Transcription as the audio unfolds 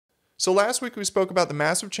So last week we spoke about the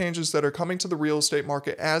massive changes that are coming to the real estate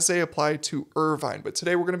market as they apply to Irvine, but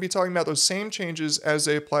today we're going to be talking about those same changes as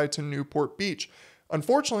they apply to Newport Beach.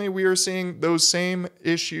 Unfortunately, we are seeing those same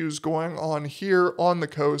issues going on here on the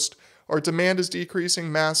coast. Our demand is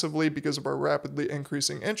decreasing massively because of our rapidly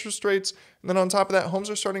increasing interest rates. And then on top of that, homes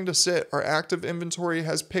are starting to sit. Our active inventory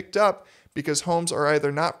has picked up because homes are either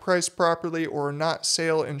not priced properly or not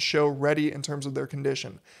sale and show ready in terms of their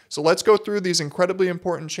condition. So let's go through these incredibly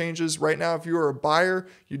important changes. Right now, if you are a buyer,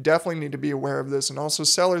 you definitely need to be aware of this. And also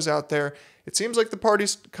sellers out there, it seems like the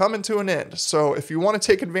party's coming to an end. So if you want to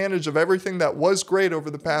take advantage of everything that was great over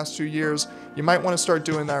the past 2 years, you might want to start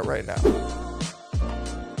doing that right now.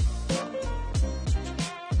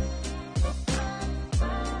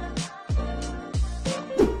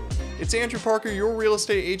 It's Andrew Parker, your real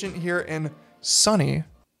estate agent here in sunny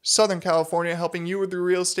Southern California, helping you with your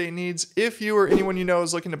real estate needs. If you or anyone you know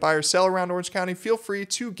is looking to buy or sell around Orange County, feel free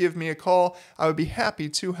to give me a call. I would be happy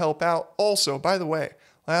to help out. Also, by the way,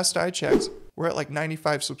 last I checked, we're at like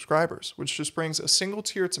 95 subscribers, which just brings a single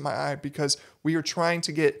tear to my eye because we are trying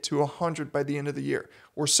to get to 100 by the end of the year.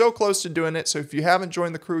 We're so close to doing it, so if you haven't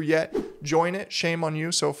joined the crew yet, join it. Shame on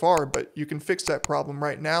you so far, but you can fix that problem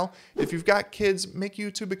right now. If you've got kids, make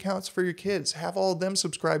YouTube accounts for your kids. Have all of them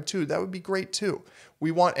subscribe too. That would be great too.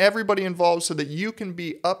 We want everybody involved so that you can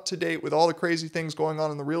be up to date with all the crazy things going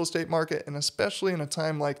on in the real estate market, and especially in a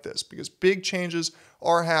time like this, because big changes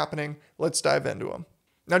are happening. Let's dive into them.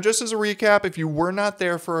 Now, just as a recap, if you were not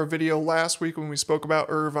there for our video last week when we spoke about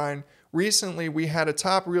Irvine, recently we had a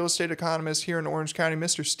top real estate economist here in Orange County,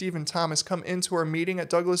 Mr. Stephen Thomas, come into our meeting at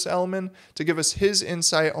Douglas Elliman to give us his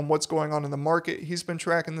insight on what's going on in the market. He's been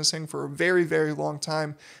tracking this thing for a very, very long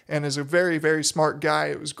time and is a very, very smart guy.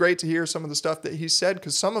 It was great to hear some of the stuff that he said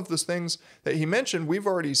because some of the things that he mentioned we've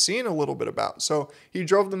already seen a little bit about. So he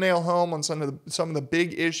drove the nail home on some of the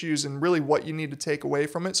big issues and really what you need to take away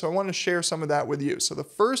from it. So I want to share some of that with you. So the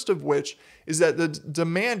first of which is that the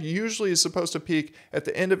demand usually is supposed to peak at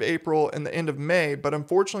the end of April and the end of May, but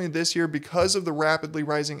unfortunately this year, because of the rapidly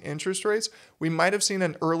rising interest rates, we might have seen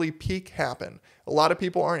an early peak happen. A lot of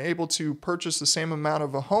people aren't able to purchase the same amount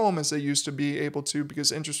of a home as they used to be able to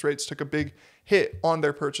because interest rates took a big hit on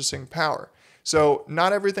their purchasing power. So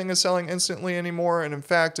not everything is selling instantly anymore, and in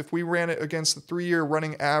fact, if we ran it against the 3-year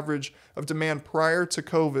running average of demand prior to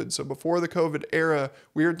COVID, so before the COVID era,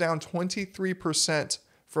 we are down 23%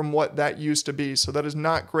 from what that used to be. So that is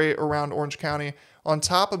not great around Orange County. On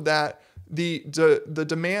top of that, the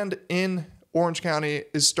demand in Orange County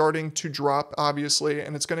is starting to drop, obviously,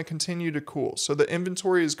 and it's going to continue to cool. So the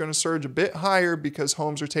inventory is going to surge a bit higher because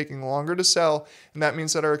homes are taking longer to sell, and that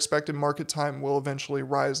means that our expected market time will eventually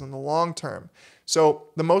rise in the long term.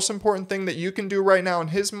 So the most important thing that you can do right now in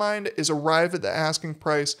his mind is arrive at the asking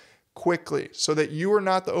price quickly so that you are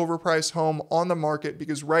not the overpriced home on the market,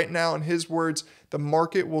 because right now, in his words, the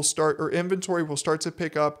market will start, or inventory will start to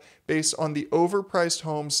pick up based on the overpriced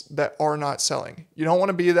homes that are not selling. You don't want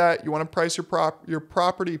to be that. You want to price your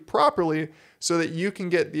property properly so that you can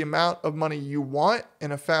get the amount of money you want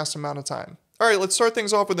in a fast amount of time. All right, let's start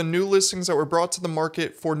things off with the new listings that were brought to the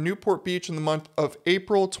market for Newport Beach in the month of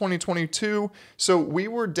April 2022. So we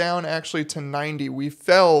were down actually to 90. We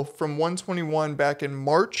fell from 121 back in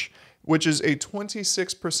March, which is a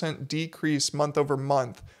 26% decrease month over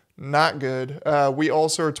month. Not good. We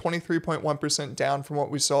also are 23.1% down from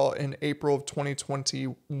what we saw in April of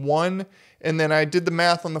 2021. And then I did the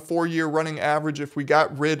math on the 4-year running average. If we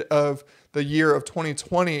got rid of the year of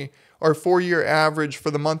 2020, our 4-year average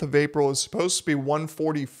for the month of April is supposed to be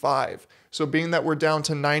 145. So being that we're down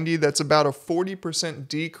to 90, that's about a 40%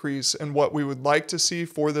 decrease in what we would like to see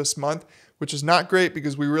for this month, which is not great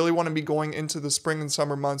because we really want to be going into the spring and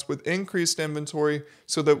summer months with increased inventory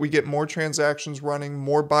so that we get more transactions running,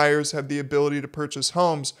 more buyers have the ability to purchase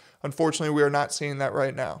homes. Unfortunately, we are not seeing that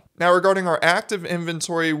right now. Now, regarding our active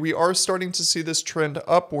inventory, we are starting to see this trend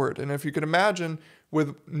upward. And if you could imagine,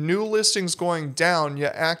 with new listings going down,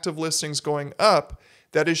 yet active listings going up,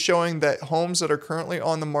 that is showing that homes that are currently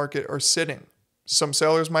on the market are sitting. Some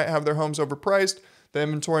sellers might have their homes overpriced. The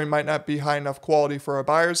inventory might not be high enough quality for our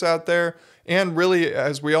buyers out there. And really,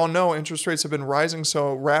 as we all know, interest rates have been rising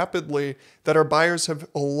so rapidly that our buyers have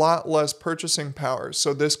a lot less purchasing power.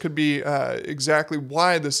 So this could be exactly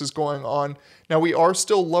why this is going on. Now, we are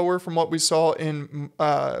still lower from what we saw in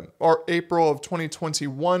our April of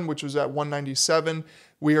 2021, which was at 197.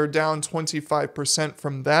 We are down 25%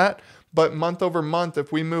 from that. But month over month,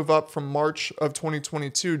 if we move up from March of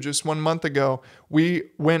 2022, just 1 month ago, we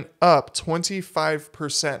went up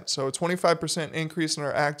 25%. So a 25% increase in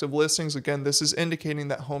our active listings. Again, this is indicating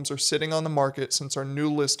that homes are sitting on the market since our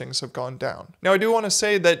new listings have gone down. Now, I do want to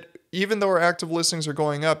say that even though our active listings are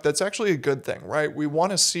going up, that's actually a good thing, right? We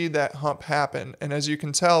want to see that hump happen. And as you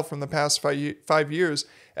can tell from the past 5 years,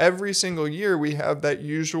 every single year we have that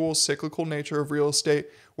usual cyclical nature of real estate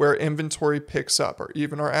where inventory picks up, or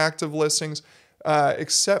even our active listings,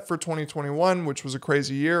 except for 2021, which was a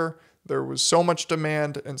crazy year. There was so much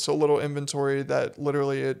demand and so little inventory that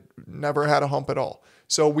literally it never had a hump at all.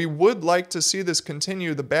 So we would like to see this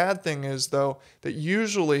continue. The bad thing is, though, that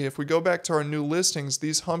usually if we go back to our new listings,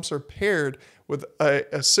 these humps are paired with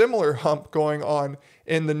a similar hump going on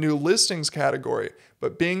in the new listings category.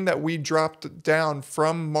 But being that we dropped down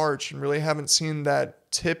from March and really haven't seen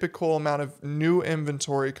that typical amount of new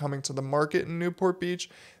inventory coming to the market in Newport Beach,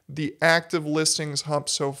 the active listings hump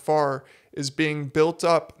so far is being built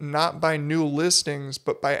up not by new listings,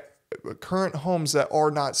 but by current homes that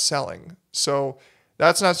are not selling. So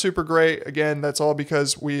that's not super great. Again, that's all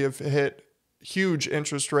because we have hit huge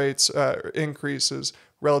interest rates increases.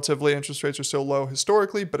 Relatively, interest rates are still low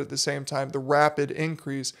historically, but at the same time, the rapid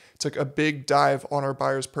increase took a big dive on our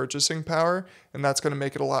buyers' purchasing power, and that's going to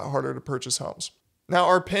make it a lot harder to purchase homes. Now,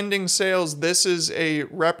 our pending sales, this is a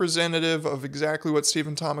representative of exactly what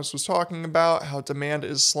Stephen Thomas was talking about, how demand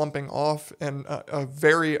is slumping off in a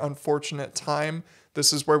very unfortunate time.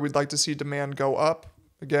 This is where we'd like to see demand go up.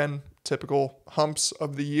 Again, typical humps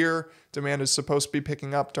of the year. Demand is supposed to be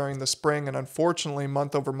picking up during the spring, and unfortunately,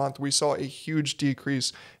 month over month, we saw a huge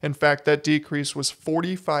decrease. In fact, that decrease was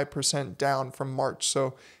 45% down from March.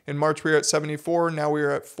 So in March, we were at 74. Now we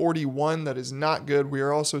are at 41. That is not good. We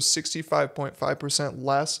are also 65.5%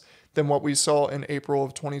 less than what we saw in April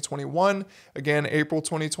of 2021. Again, April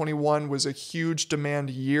 2021 was a huge demand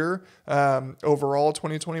year. Overall,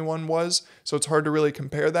 2021 was. So it's hard to really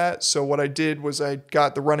compare that. So what I did was I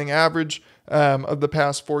got the running average of the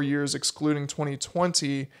past 4 years, excluding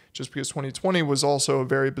 2020, just because 2020 was also a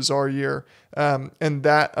very bizarre year. And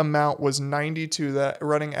that amount was 92. That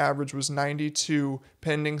running average was 92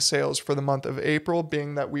 pending sales for the month of April,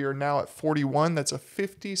 being that we are now at 41. That's a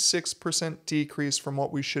 56% decrease from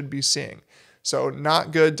what we should be seeing. So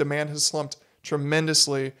not good. Demand has slumped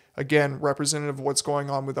tremendously. Again, representative of what's going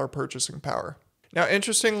on with our purchasing power. Now,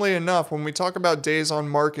 interestingly enough, when we talk about days on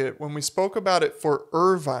market, when we spoke about it for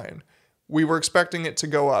Irvine, we were expecting it to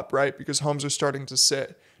go up, right? Because homes are starting to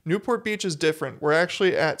sit. Newport Beach is different. We're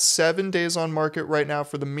actually at 7 days on market right now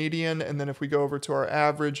for the median. And then if we go over to our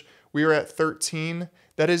average, we are at 13.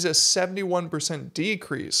 That is a 71%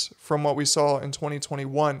 decrease from what we saw in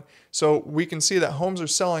 2021. So we can see that homes are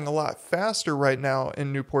selling a lot faster right now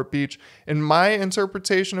in Newport Beach. And my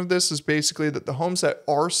interpretation of this is basically that the homes that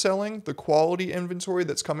are selling, the quality inventory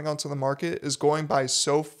that's coming onto the market is going by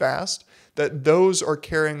so fast that those are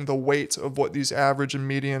carrying the weight of what these average and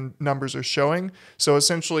median numbers are showing. So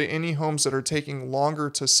essentially any homes that are taking longer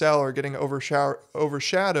to sell are getting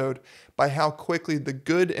overshadowed by how quickly the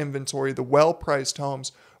good inventory, the well-priced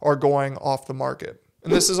homes, are going off the market.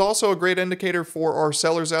 And this is also a great indicator for our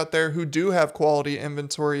sellers out there who do have quality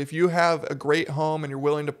inventory. If you have a great home and you're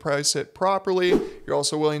willing to price it properly, you're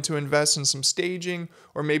also willing to invest in some staging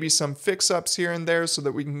or maybe some fix-ups here and there so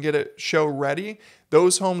that we can get it show ready,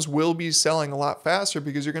 those homes will be selling a lot faster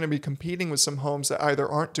because you're going to be competing with some homes that either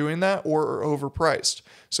aren't doing that or are overpriced.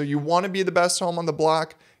 So you want to be the best home on the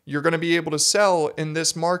block. You're going to be able to sell in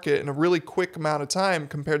this market in a really quick amount of time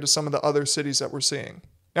compared to some of the other cities that we're seeing.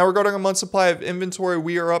 Now, regarding a month supply of inventory,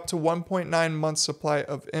 we are up to 1.9 months supply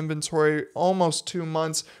of inventory, almost 2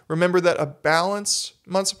 months. Remember that a balanced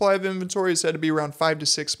month supply of inventory is said to be around 5 to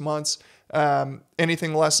 6 months.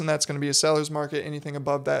 Anything less than that's going to be a seller's market. Anything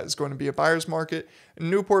above that is going to be a buyer's market. In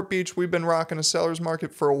Newport Beach, we've been rocking a seller's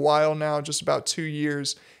market for a while now, just about 2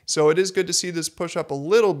 years. So it is good to see this push up a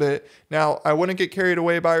little bit. Now, I wouldn't get carried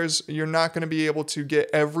away, buyers. You're not going to be able to get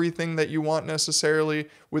everything that you want necessarily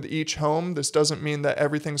with each home. This doesn't mean that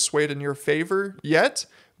everything's swayed in your favor yet,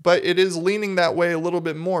 but it is leaning that way a little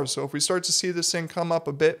bit more. So if we start to see this thing come up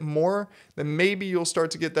a bit more, then maybe you'll start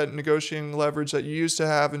to get that negotiating leverage that you used to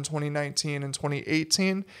have in 2019 and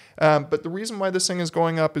 2018. But the reason why this thing is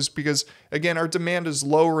going up is because, again, our demand is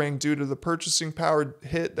lowering due to the purchasing power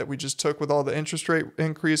hit that we just took with all the interest rate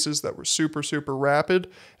increases that were super, super rapid.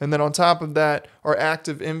 And then on top of that, our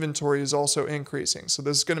active inventory is also increasing. So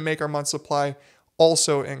this is going to make our month supply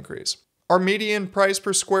also increase. Our median price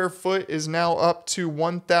per square foot is now up to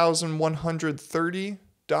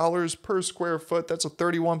 $1,130 per square foot. That's a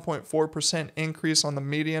 31.4% increase on the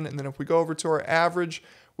median. And then if we go over to our average,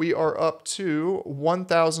 we are up to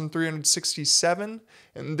 $1,367.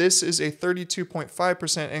 And this is a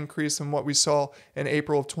 32.5% increase in what we saw in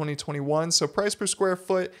April of 2021. So price per square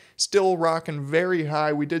foot still rocking very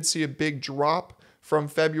high. We did see a big drop from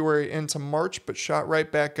February into March, but shot right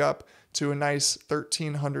back up to a nice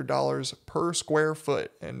 $1,300 per square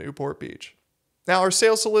foot in Newport Beach. Now, our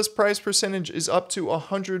sales to list price percentage is up to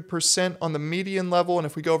 100% on the median level. And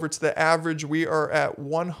if we go over to the average, we are at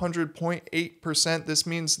 100.8%. This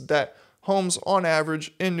means that homes on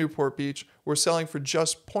average in Newport Beach were selling for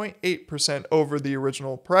just 0.8% over the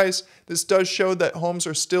original price. This does show that homes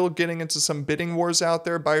are still getting into some bidding wars out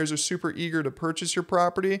there. Buyers are super eager to purchase your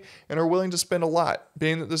property and are willing to spend a lot.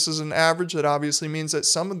 Being that this is an average, that obviously means that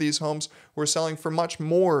some of these homes were selling for much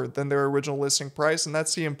more than their original listing price, and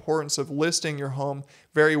that's the importance of listing your home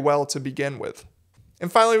very well to begin with.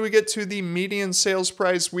 And finally, we get to the median sales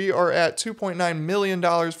price. We are at $2.9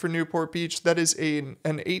 million for Newport Beach. That is an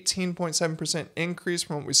 18.7% increase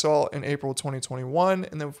from what we saw in April 2021.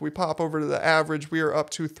 And then if we pop over to the average, we are up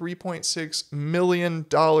to $3.6 million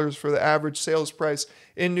for the average sales price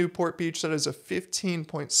in Newport Beach. That is a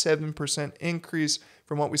 15.7% increase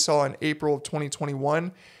from what we saw in April of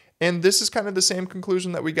 2021. And this is kind of the same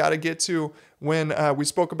conclusion that we got to get to when we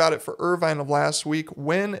spoke about it for Irvine of last week.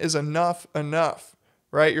 When is enough enough?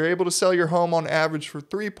 Right? You're able to sell your home on average for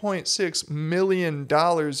 $3.6 million,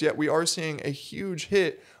 yet we are seeing a huge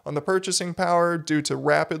hit on the purchasing power due to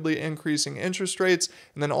rapidly increasing interest rates.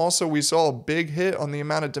 And then also we saw a big hit on the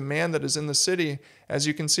amount of demand that is in the city. As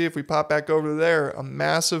you can see, if we pop back over there, a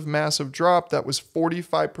massive, massive drop that was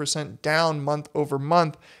 45% down month over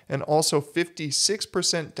month, and also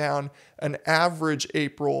 56% down an average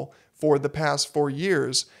April for the past 4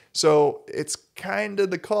 years. So it's kind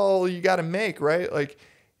of the call you got to make, right? Like,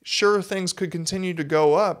 sure, things could continue to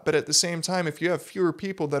go up, but at the same time, if you have fewer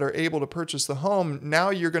people that are able to purchase the home, now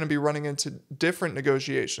you're going to be running into different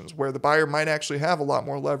negotiations where the buyer might actually have a lot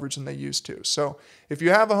more leverage than they used to. So if you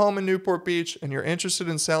have a home in Newport Beach and you're interested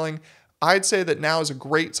in selling, I'd say that now is a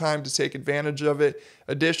great time to take advantage of it.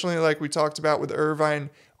 Additionally, like we talked about with Irvine,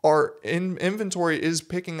 our inventory is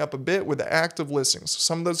picking up a bit with the active listings.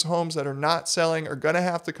 Some of those homes that are not selling are going to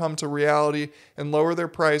have to come to Realty and lower their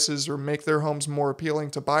prices or make their homes more appealing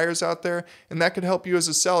to buyers out there. And that could help you as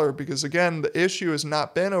a seller because, again, the issue has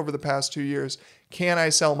not been over the past 2 years, can I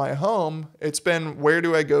sell my home? It's been, where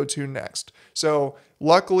do I go to next? So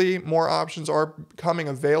luckily, more options are coming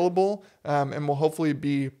available and will hopefully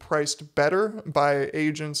be priced better by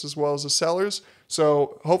agents as well as the sellers.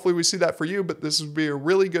 So hopefully we see that for you, but this would be a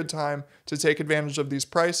really good time to take advantage of these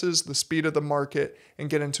prices, the speed of the market, and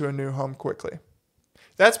get into a new home quickly.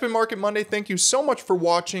 That's been Market Monday. Thank you so much for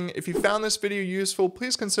watching. If you found this video useful,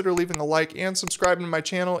 please consider leaving a like and subscribing to my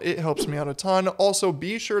channel. It helps me out a ton. Also,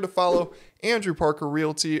 be sure to follow Andrew Parker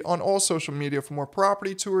Realty on all social media for more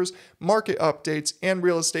property tours, market updates, and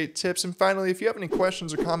real estate tips. And finally, if you have any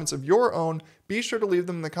questions or comments of your own, be sure to leave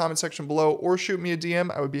them in the comment section below or shoot me a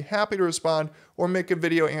DM. I would be happy to respond or make a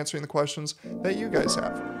video answering the questions that you guys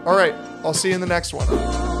have. All right, I'll see you in the next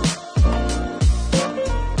one.